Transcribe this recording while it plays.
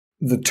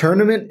The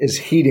tournament is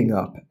heating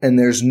up, and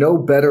there's no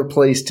better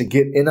place to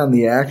get in on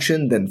the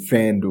action than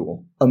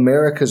FanDuel,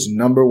 America's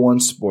 #1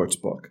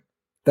 sportsbook.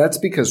 That's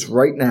because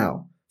right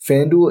now,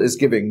 FanDuel is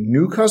giving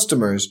new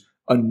customers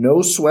a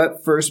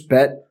no-sweat first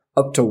bet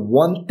up to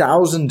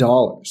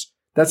 $1,000.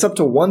 That's up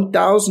to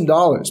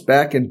 $1,000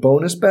 back in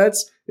bonus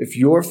bets if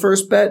your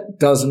first bet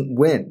doesn't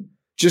win.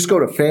 Just go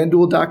to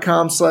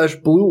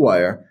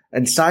FanDuel.com/BlueWire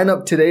and sign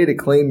up today to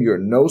claim your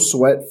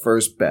no-sweat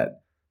first bet.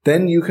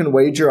 Then you can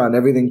wager on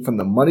everything from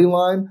the money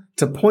line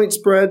to point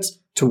spreads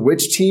to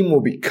which team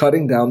will be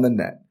cutting down the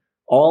net.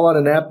 All on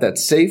an app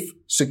that's safe,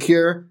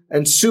 secure,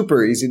 and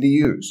super easy to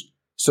use.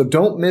 So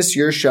don't miss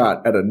your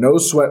shot at a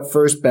no-sweat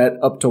first bet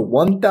up to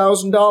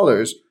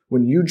 $1,000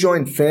 when you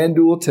join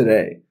FanDuel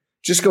today.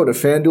 Just go to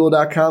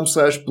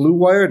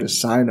FanDuel.com/BlueWire to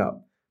sign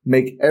up.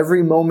 Make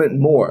every moment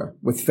more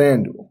with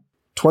FanDuel.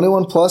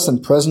 21 plus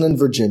and present in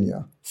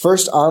Virginia.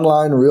 First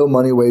online real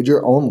money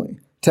wager only.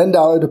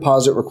 $10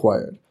 deposit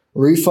required.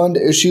 Refund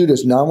issued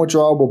as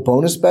non-withdrawable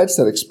bonus bets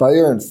that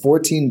expire in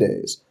 14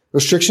 days.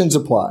 Restrictions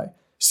apply.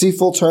 See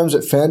full terms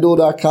at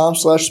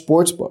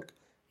FanDuel.com/sportsbook.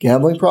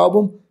 Gambling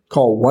problem?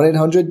 Call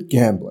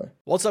 1-800-GAMBLER.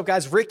 What's up,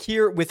 guys? Rick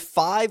here with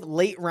 5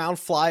 late-round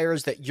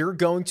flyers that you're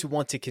going to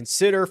want to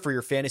consider for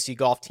your fantasy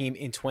golf team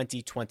in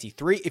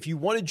 2023. If you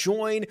want to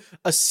join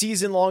a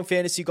season-long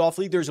fantasy golf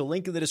league, there's a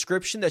link in the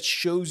description that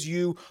shows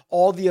you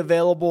all the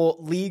available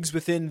leagues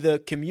within the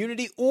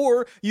community,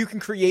 or you can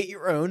create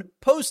your own,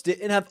 post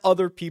it, and have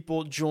other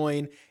people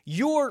join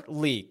your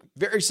league.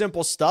 Very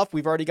simple stuff.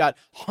 We've already got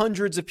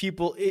hundreds of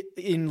people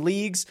in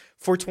leagues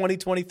for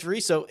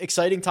 2023, so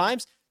exciting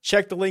times.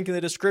 Check the link in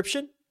the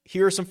description.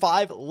 Here are some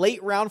 5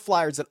 late round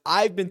flyers that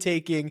I've been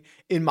taking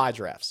in my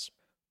drafts.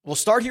 We'll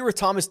start here with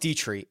Thomas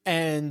Dietrich.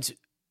 And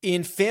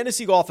in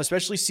fantasy golf,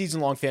 especially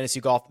season-long fantasy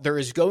golf, there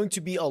is going to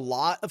be a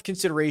lot of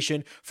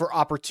consideration for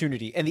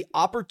opportunity. And the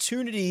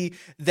opportunity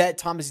that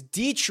Thomas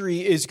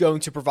Dietrich is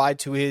going to provide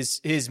to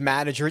his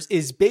managers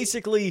is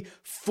basically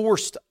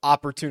forced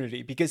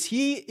opportunity, because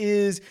he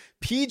is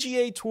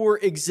PGA Tour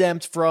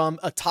exempt from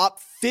a top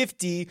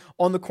 50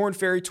 on the Korn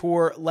Ferry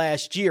Tour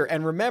last year.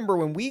 And remember,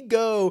 when we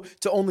go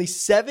to only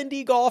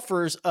 70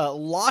 golfers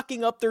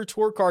locking up their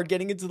tour card,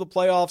 getting into the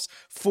playoffs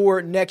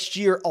for next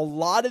year, a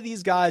lot of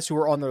these guys who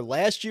are on their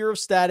last year of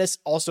status,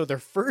 also their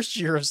first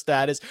year of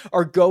status,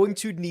 are going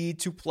to need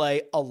to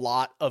play a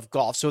lot of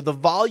golf. So the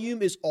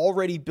volume is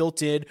already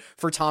built in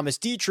for Thomas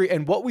Dietrich.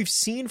 And what we've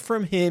seen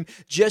from him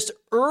just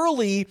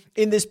early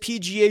in this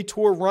PGA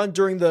Tour run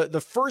during the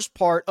first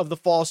part of the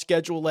fall schedule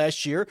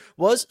last year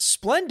was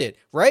splendid,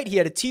 right? He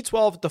had a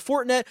T12 at the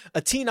Fortinet,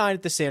 a T9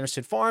 at the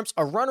Sanderson Farms,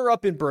 a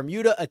runner-up in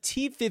Bermuda, a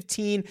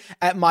T15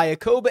 at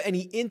Mayakoba, and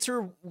he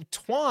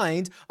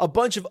intertwined a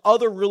bunch of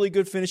other really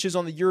good finishes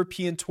on the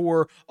European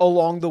Tour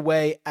along the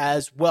way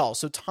as well.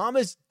 So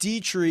Thomas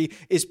Dietrich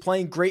is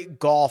playing great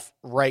golf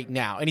right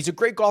now, and he's a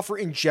great golfer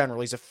in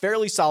general. He's a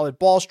fairly solid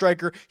ball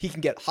striker. He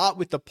can get hot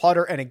with the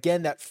putter, and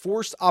again, that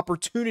forced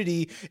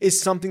opportunity is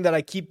something that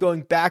I keep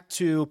going back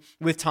to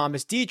with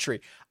Thomas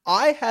Dietrich.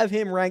 I have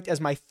him ranked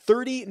as my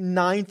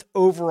 39th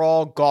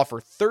overall golfer,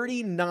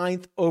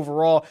 39th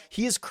overall.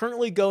 He is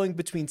currently going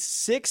between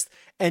 6th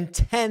and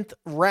 10th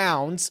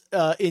rounds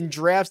in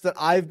drafts that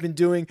I've been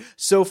doing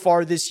so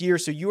far this year.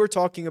 So you are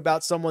talking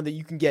about someone that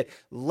you can get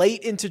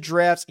late into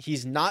drafts.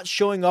 He's not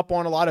showing up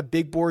on a lot of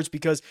big boards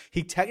because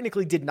he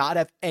technically did not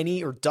have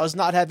any, or does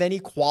not have any,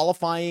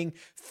 qualifying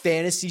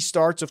fantasy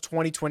starts of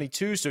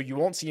 2022. So you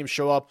won't see him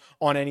show up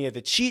on any of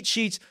the cheat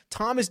sheets.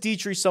 Thomas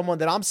Dietrich, someone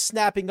that I'm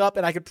snapping up,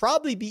 and I could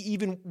probably be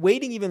even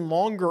waiting even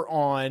longer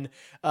on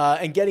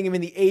and getting him in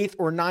the 8th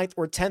or 9th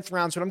or 10th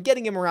rounds, but I'm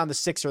getting him around the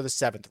 6th or the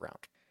 7th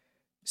round.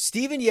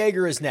 Steven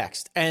Jaeger is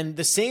next, and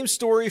the same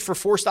story for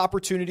forced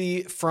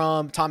opportunity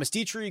from Thomas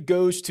Dietrich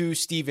goes to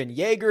Steven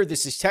Jaeger.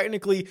 This is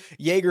technically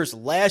Jaeger's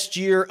last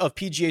year of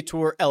PGA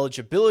Tour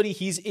eligibility.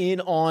 He's in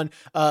on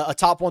a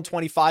top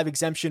 125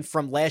 exemption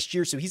from last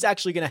year, so he's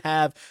actually going to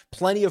have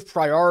plenty of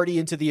priority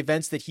into the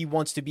events that he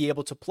wants to be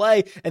able to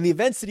play, and the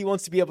events that he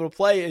wants to be able to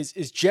play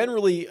is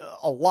generally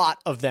a lot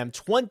of them.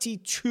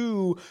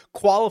 22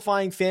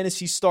 qualifying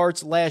fantasy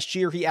starts last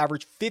year. He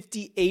averaged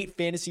 58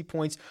 fantasy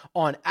points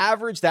on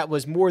average. That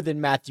was more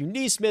than Matthew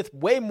Neesmith,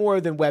 way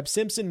more than Webb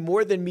Simpson,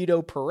 more than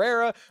Mito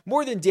Pereira,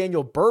 more than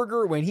Daniel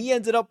Berger when he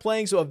ended up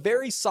playing. So a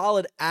very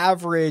solid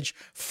average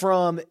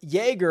from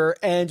Jaeger.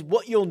 And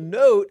what you'll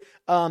note,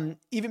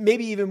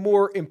 even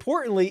more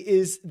importantly,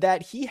 is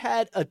that he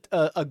had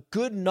a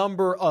good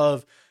number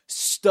of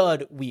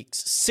stud weeks,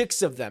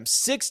 6 of them,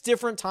 6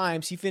 different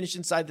times he finished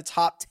inside the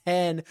top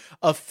 10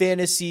 of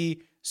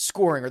fantasy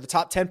scoring, or the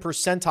top 10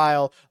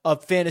 percentile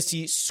of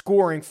fantasy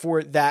scoring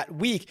for that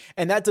week.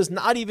 And that does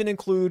not even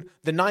include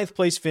the 9th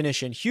place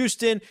finish in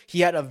Houston.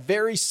 He had a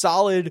very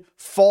solid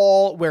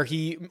fall where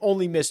he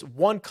only missed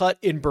 1 cut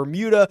in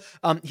Bermuda.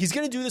 He's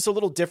going to do this a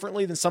little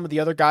differently than some of the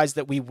other guys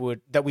that we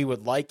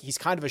would like. He's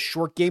kind of a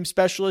short game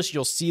specialist.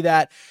 You'll see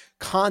that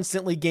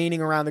constantly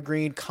gaining around the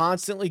green,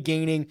 constantly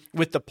gaining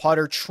with the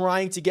putter,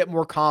 trying to get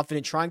more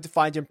confident, trying to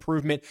find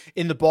improvement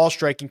in the ball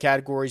striking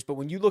categories. But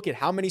when you look at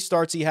how many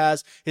starts he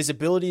has, his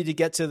ability to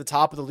get to the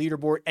top of the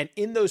leaderboard, and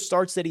in those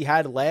starts that he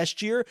had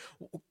last year,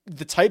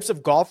 the types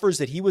of golfers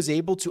that he was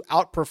able to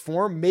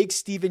outperform makes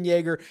Steven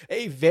Jaeger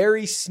a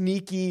very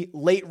sneaky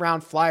late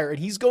round flyer. And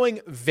he's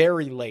going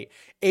very late.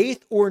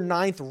 8th or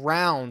 9th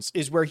rounds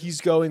is where he's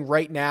going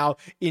right now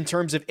in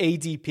terms of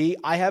ADP.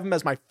 I have him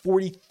as my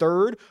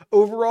 43rd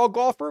overall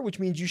golfer, which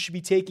means you should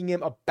be taking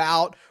him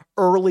about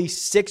early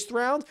 6th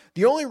round.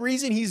 The only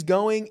reason he's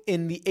going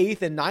in the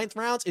 8th and 9th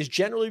rounds is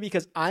generally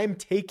because I'm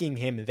taking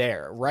him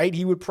there, right?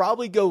 He would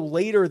probably go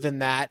later than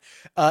that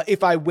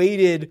if I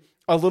waited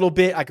a little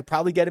bit. I could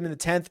probably get him in the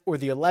 10th or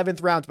the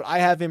 11th rounds, but I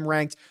have him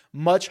ranked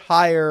much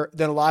higher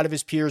than a lot of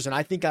his peers. And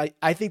I think that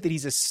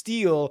he's a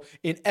steal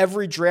in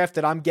every draft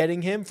that I'm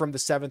getting him from the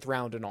 7th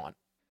round and on.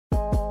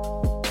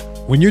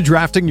 When you're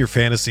drafting your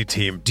fantasy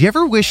team, do you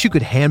ever wish you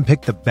could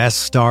handpick the best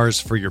stars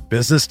for your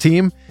business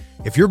team?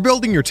 If you're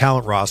building your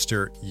talent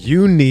roster,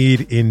 you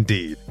need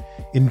Indeed.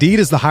 Indeed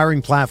is the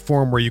hiring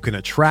platform where you can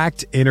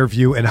attract,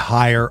 interview, and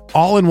hire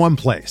all in one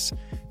place.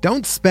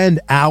 Don't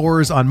spend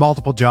hours on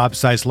multiple job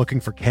sites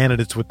looking for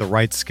candidates with the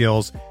right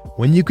skills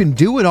when you can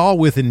do it all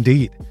with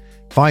Indeed.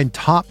 Find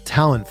top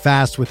talent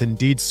fast with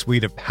Indeed's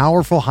suite of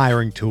powerful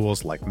hiring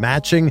tools like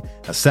matching,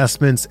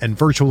 assessments, and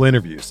virtual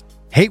interviews.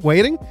 Hate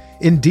waiting?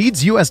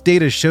 Indeed's U.S.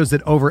 data shows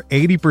that over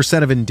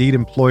 80% of Indeed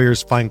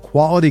employers find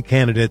quality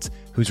candidates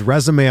whose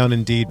resume on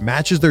Indeed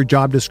matches their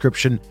job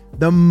description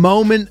the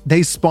moment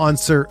they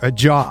sponsor a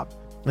job.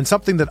 And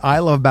something that I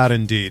love about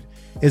Indeed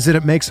is that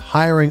it makes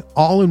hiring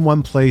all in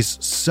one place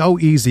so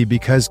easy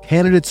because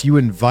candidates you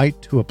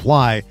invite to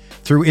apply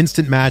through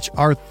Instant Match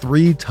are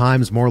 3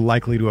 times more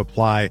likely to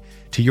apply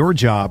to your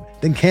job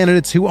than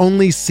candidates who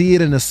only see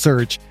it in a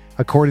search,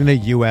 according to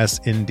U.S.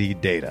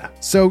 Indeed data.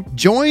 So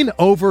join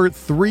over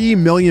 3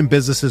 million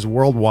businesses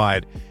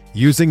worldwide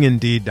using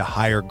Indeed to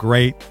hire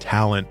great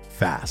talent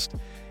fast.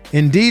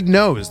 Indeed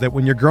knows that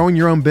when you're growing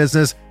your own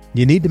business,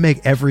 you need to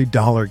make every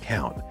dollar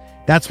count.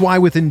 That's why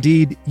with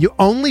Indeed, you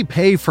only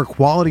pay for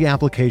quality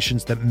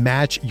applications that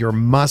match your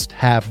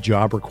must-have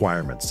job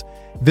requirements.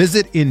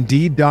 Visit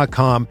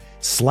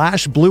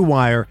Indeed.com/Blue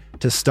Wire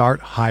to start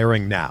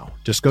hiring now.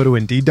 Just go to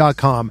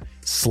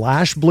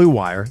Indeed.com/Blue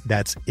Wire.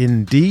 That's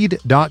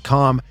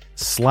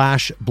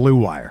Indeed.com/Blue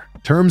Wire.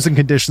 Terms and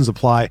conditions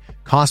apply.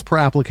 Cost per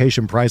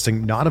application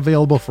pricing not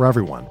available for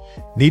everyone.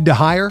 Need to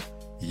hire?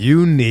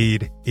 You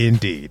need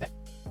Indeed.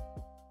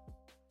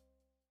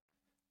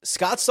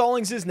 Scott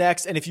Stallings is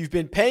next, and if you've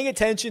been paying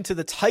attention to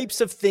the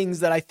types of things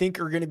that I think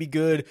are going to be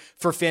good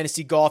for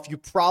fantasy golf, you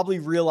probably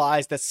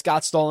realize that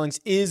Scott Stallings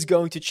is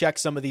going to check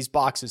some of these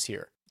boxes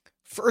here.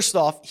 First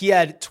off, he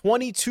had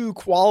 22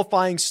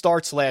 qualifying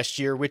starts last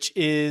year, which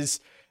is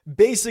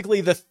basically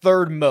the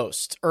 3rd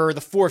most, or the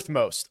 4th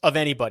most of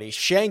anybody.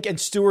 Shank and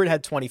Stewart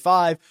had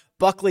 25.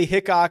 Buckley,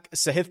 Hickok,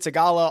 Sahith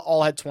Tagala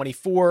all had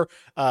 24.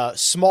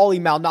 Smalley,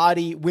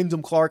 Malnati,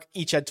 Wyndham Clark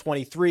each had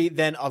 23.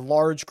 Then a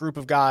large group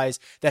of guys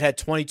that had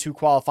 22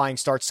 qualifying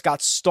starts.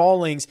 Scott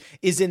Stallings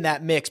is in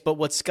that mix. But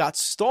what Scott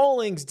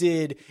Stallings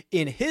did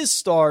in his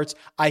starts,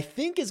 I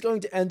think is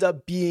going to end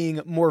up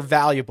being more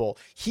valuable.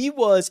 He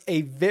was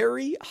a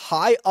very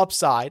high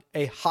upside,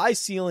 a high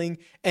ceiling,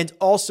 and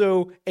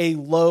also a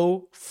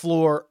low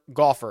floor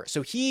golfer.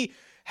 So he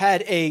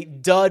had a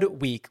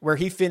dud week where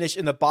he finished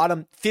in the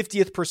bottom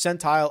 50th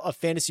percentile of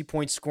fantasy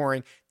points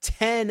scoring,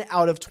 10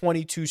 out of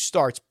 22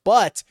 starts.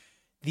 But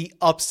the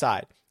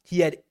upside, he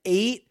had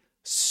 8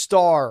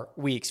 star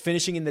weeks,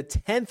 finishing in the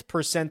 10th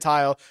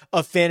percentile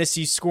of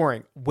fantasy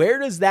scoring. Where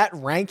does that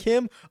rank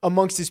him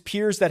amongst his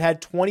peers that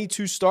had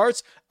 22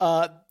 starts?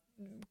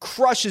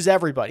 Crushes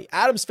everybody.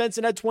 Adam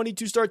Svensson had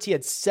 22 starts. He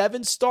had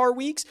 7-star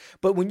weeks.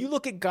 But when you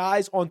look at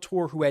guys on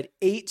tour who had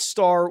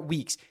 8-star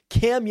weeks,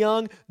 Cam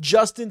Young,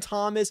 Justin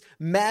Thomas,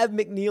 Mav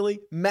McNeely,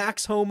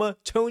 Max Homa,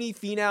 Tony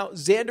Finau,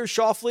 Xander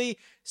Schauffele,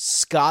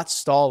 Scott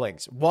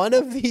Stallings. One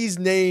of these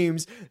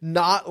names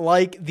not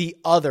like the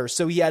other.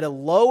 So he had a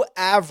low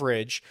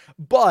average,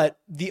 but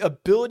the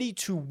ability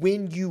to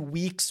win you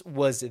weeks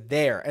was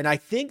there. And I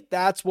think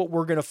that's what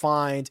we're going to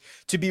find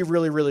to be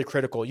really, really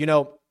critical. You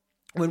know,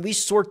 when we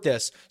sort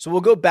this, so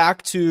we'll go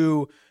back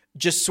to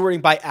just sorting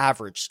by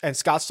average, and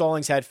Scott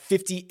Stallings had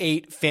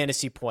 58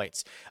 fantasy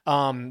points,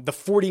 the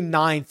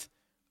 49th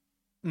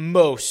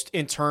most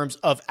in terms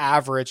of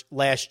average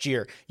last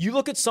year. You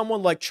look at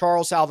someone like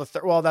Charles Howell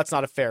III. Well, that's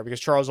not fair because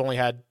Charles only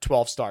had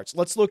 12 starts.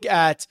 Let's look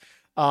at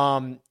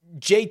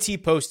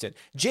JT Poston.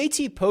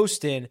 JT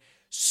Poston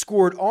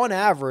scored on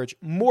average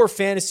more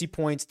fantasy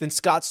points than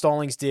Scott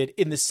Stallings did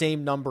in the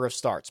same number of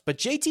starts. But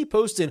JT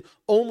Poston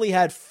only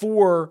had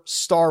 4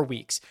 star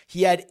weeks.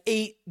 He had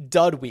 8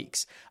 dud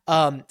weeks.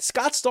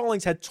 Scott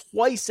Stallings had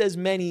twice as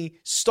many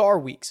star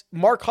weeks.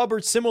 Mark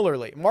Hubbard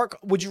similarly. Mark,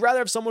 would you rather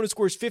have someone who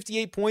scores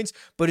 58 points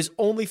but is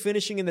only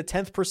finishing in the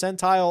 10th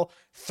percentile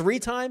 3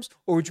 times?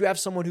 Or would you have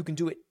someone who can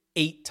do it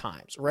 8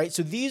 times, right?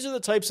 So these are the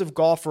types of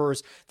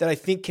golfers that I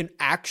think can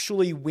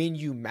actually win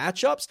you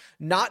matchups,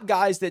 not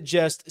guys that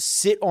just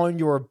sit on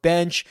your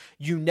bench.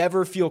 You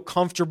never feel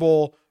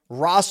comfortable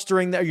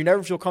rostering them, you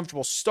never feel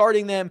comfortable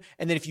starting them.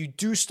 And then if you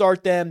do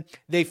start them,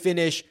 they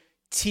finish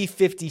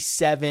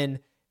T57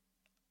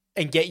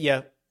 and get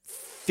you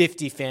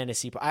 50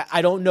 fantasy.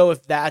 I don't know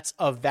if that's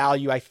of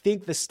value. I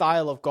think the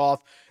style of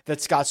golf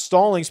that Scott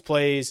Stallings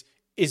plays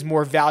is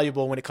more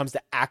valuable when it comes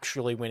to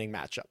actually winning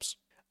matchups.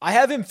 I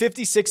have him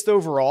 56th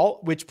overall,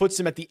 which puts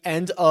him at the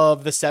end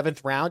of the 7th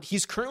round.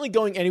 He's currently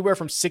going anywhere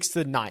from 6th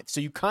to 9th. So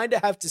you kind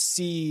of have to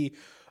see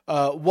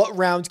what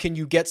round can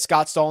you get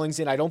Scott Stallings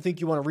in. I don't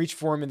think you want to reach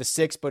for him in the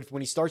 6th, but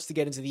when he starts to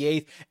get into the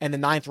 8th and the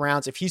 9th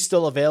rounds, if he's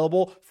still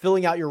available,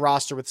 filling out your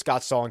roster with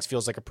Scott Stallings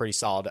feels like a pretty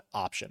solid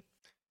option.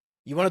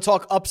 You want to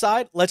talk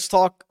upside? Let's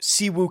talk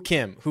Siwoo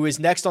Kim, who is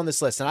next on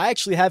this list. And I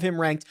actually have him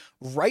ranked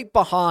right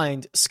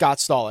behind Scott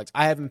Stallings.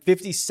 I have him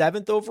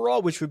 57th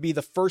overall, which would be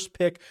the first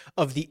pick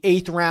of the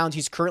 8th round.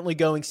 He's currently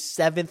going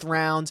 7th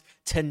round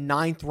to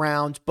 9th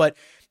round. But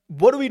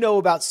what do we know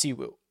about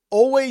Siwoo?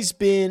 Always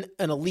been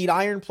an elite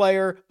iron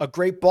player, a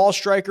great ball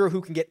striker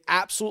who can get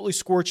absolutely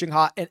scorching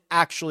hot and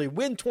actually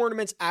win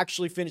tournaments,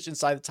 actually finish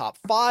inside the top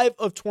 5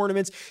 of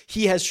tournaments.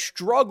 He has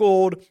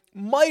struggled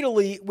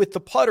mightily with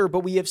the putter, but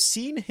we have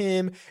seen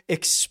him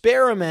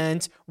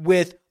experiment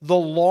with the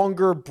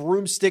longer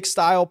broomstick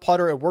style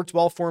putter. It worked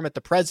well for him at the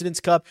President's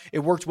Cup. It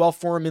worked well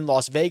for him in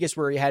Las Vegas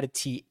where he had a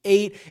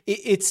T8.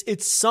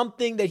 It's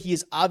something that he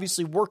is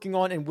obviously working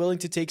on and willing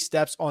to take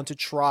steps on to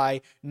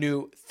try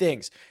new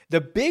things. The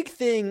big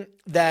thing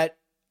that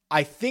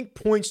I think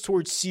points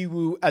towards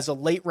Siwoo as a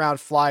late round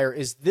flyer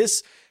is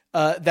this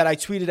that I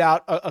tweeted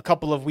out a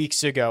couple of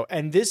weeks ago.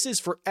 And this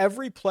is for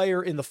every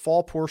player in the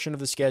fall portion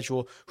of the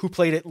schedule who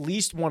played at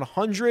least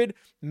 100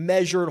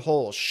 measured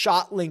holes,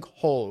 shot link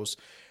holes.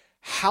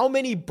 How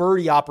many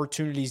birdie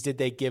opportunities did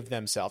they give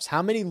themselves?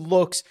 How many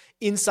looks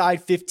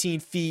inside 15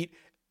 feet,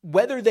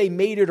 whether they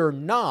made it or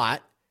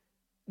not,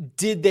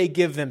 did they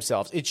give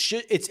themselves?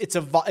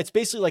 It's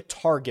basically like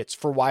targets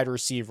for wide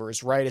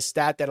receivers, right? A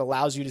stat that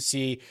allows you to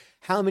see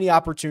how many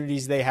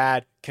opportunities they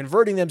had.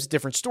 Converting them is a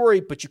different story,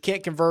 but you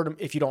can't convert them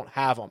if you don't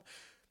have them.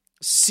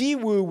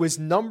 Siwoo was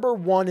number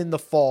 1 in the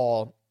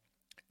fall,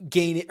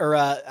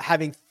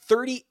 having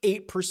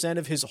 38%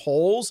 of his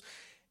holes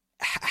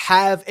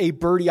have a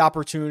birdie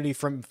opportunity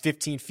from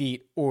 15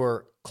 feet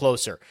or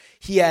closer.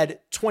 He had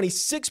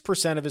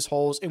 26% of his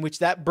holes in which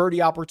that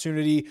birdie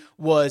opportunity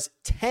was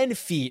 10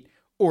 feet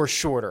or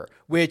shorter,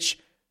 which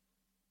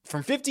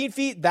from 15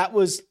 feet, that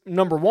was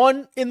number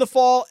 1 in the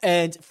fall.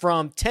 And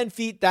from 10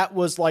 feet, that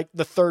was like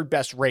the 3rd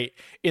best rate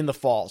in the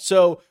fall.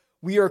 So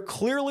we are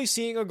clearly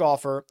seeing a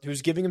golfer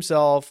who's giving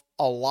himself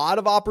a lot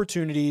of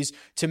opportunities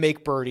to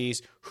make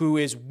birdies, who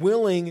is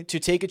willing to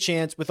take a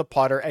chance with a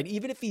putter. And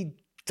even if he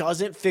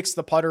doesn't fix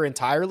the putter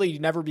entirely, he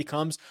never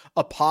becomes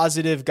a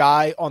positive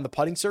guy on the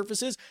putting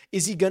surfaces.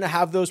 Is he going to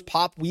have those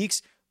pop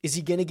weeks? Is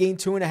he going to gain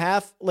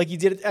 2.5 like he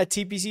did at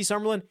TPC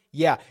Summerlin?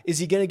 Yeah. Is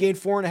he going to gain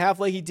 4.5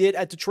 like he did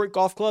at Detroit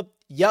Golf Club?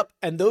 Yep.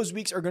 And those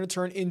weeks are going to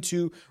turn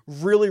into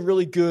really,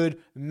 really good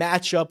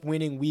matchup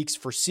winning weeks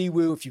for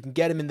Siwoo. If you can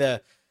get him in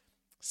the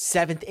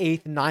 7th,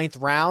 8th,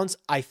 9th rounds,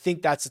 I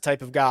think that's the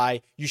type of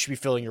guy you should be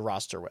filling your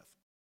roster with.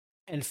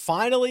 And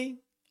finally,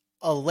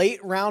 a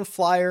late round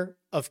flyer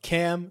of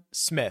Cam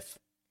Smith.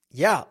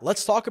 Yeah,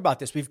 let's talk about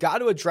this. We've got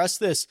to address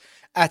this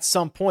at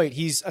some point.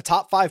 He's a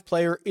top 5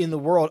 player in the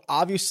world,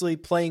 obviously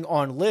playing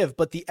on LIV,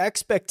 but the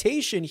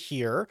expectation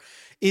here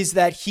is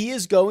that he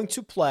is going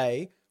to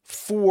play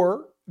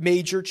 4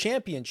 major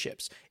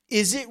championships.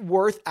 Is it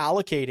worth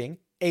allocating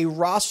a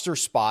roster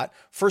spot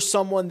for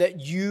someone that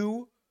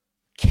you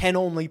can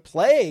only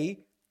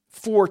play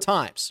 4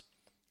 times?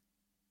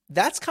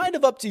 That's kind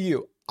of up to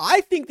you.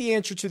 I think the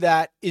answer to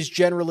that is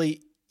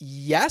generally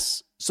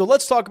yes. So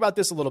let's talk about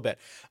this a little bit.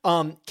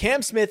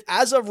 Cam Smith,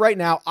 as of right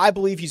now, I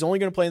believe he's only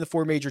going to play in the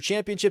 4 major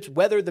championships.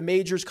 Whether the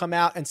majors come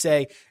out and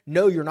say,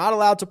 no, you're not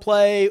allowed to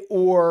play,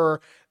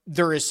 or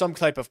there is some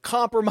type of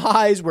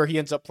compromise where he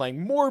ends up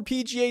playing more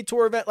PGA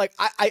Tour event. Like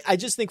I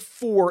just think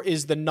 4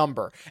 is the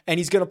number, and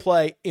he's going to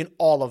play in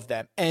all of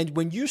them. And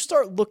when you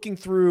start looking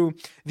through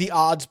the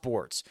odds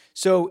boards,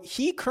 so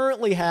he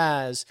currently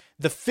has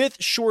the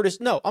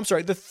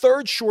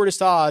 3rd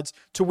shortest odds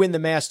to win the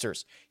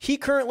Masters. He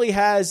currently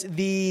has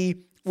the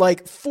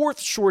 4th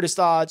shortest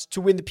odds to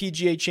win the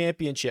PGA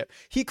Championship.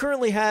 He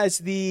currently has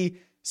the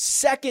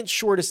 2nd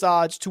shortest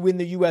odds to win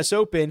the US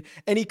Open,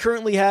 and he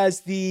currently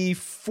has the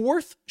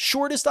 4th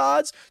shortest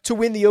odds to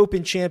win the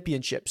Open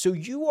Championship. So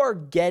you are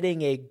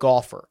getting a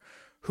golfer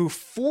who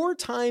 4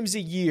 times a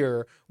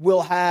year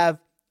will have,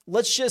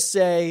 let's just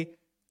say,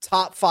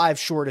 top 5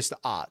 shortest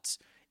odds.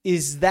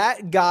 Is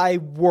that guy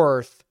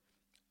worth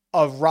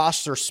a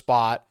roster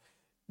spot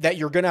that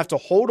you're going to have to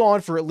hold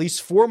on for at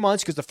least 4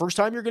 months? Because the first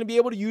time you're going to be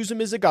able to use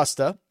him is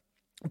Augusta.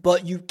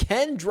 But you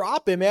can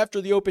drop him after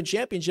the Open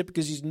Championship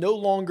because he's no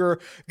longer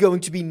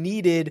going to be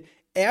needed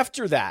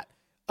after that.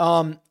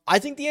 I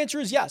think the answer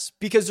is yes,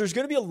 because there's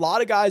going to be a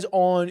lot of guys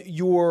on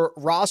your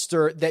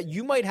roster that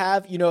you might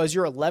have, as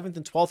your 11th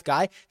and 12th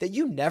guy that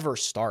you never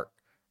start,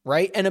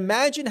 right? And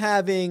imagine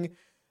having,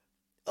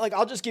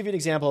 I'll just give you an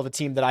example of a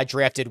team that I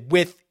drafted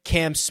with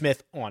Cam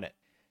Smith on it.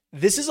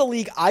 This is a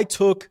league I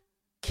took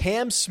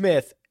Cam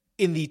Smith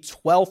in the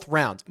 12th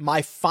round.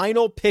 My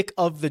final pick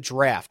of the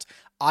draft,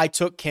 I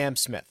took Cam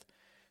Smith.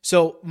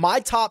 So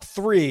my top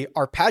three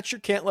are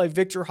Patrick Cantlay,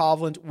 Victor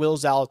Hovland, Will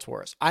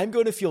Zalatoris. I'm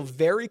going to feel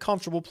very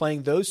comfortable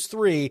playing those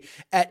three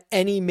at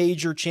any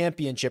major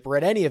championship or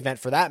at any event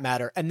for that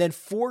matter. And then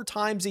 4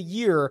 times a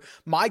year,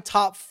 my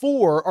top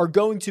 4 are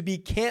going to be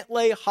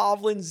Cantlay,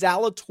 Hovland,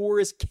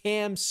 Zalatoris,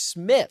 Cam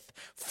Smith.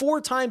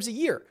 4 times a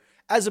year,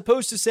 as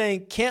opposed to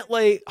saying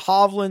Cantlay,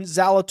 Hovland,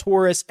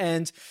 Zalatoris,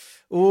 and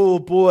oh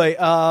boy,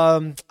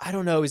 I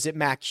don't know. Is it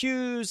Mac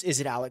Hughes? Is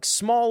it Alex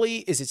Smalley?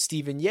 Is it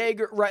Steven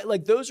Yeager? Right?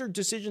 Those are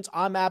decisions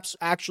I'm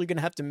actually going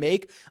to have to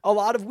make a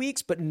lot of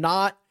weeks, but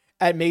not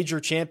at major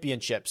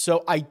championships.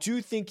 So I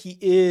do think he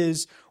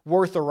is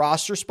worth a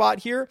roster spot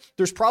here.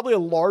 There's probably a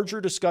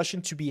larger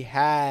discussion to be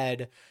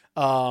had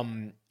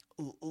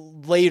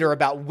later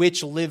about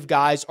which live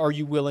guys are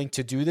you willing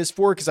to do this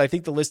for, because I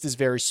think the list is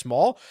very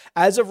small.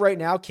 As of right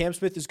now, Cam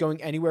Smith is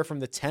going anywhere from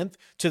the 10th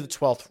to the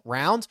 12th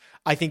round.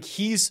 I think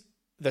he's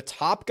the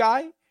top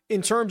guy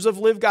in terms of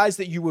live guys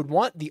that you would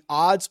want. The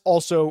odds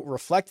also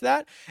reflect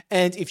that.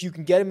 And if you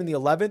can get him in the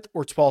 11th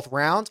or 12th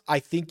round, I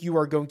think you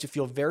are going to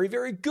feel very,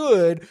 very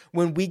good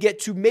when we get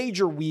to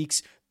major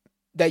weeks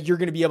that you're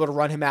going to be able to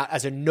run him out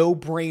as a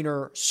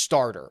no-brainer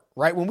starter,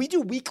 right? When we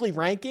do weekly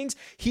rankings,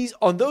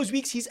 on those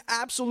weeks, he's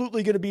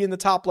absolutely going to be in the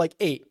top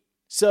 8.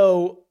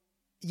 So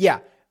yeah,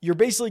 you're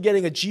basically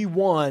getting a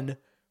G1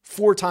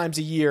 4 times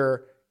a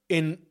year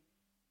in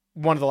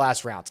one of the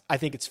last rounds. I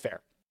think it's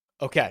fair.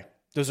 Okay.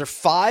 Those are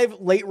 5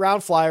 late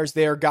round flyers.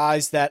 They are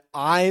guys that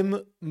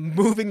I'm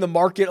moving the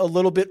market a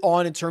little bit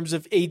on in terms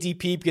of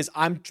ADP because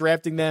I'm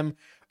drafting them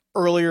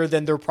earlier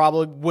than they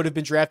probably would have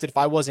been drafted if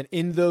I wasn't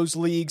in those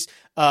leagues.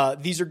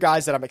 These are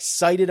guys that I'm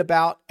excited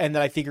about and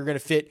that I think are going to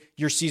fit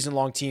your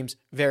season-long teams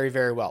very,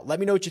 very well. Let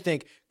me know what you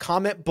think.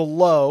 Comment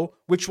below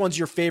which one's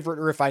your favorite,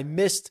 or if I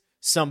missed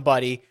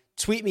somebody,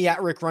 tweet me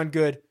at Rick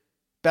Rungood.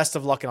 Best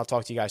of luck, and I'll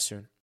talk to you guys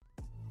soon.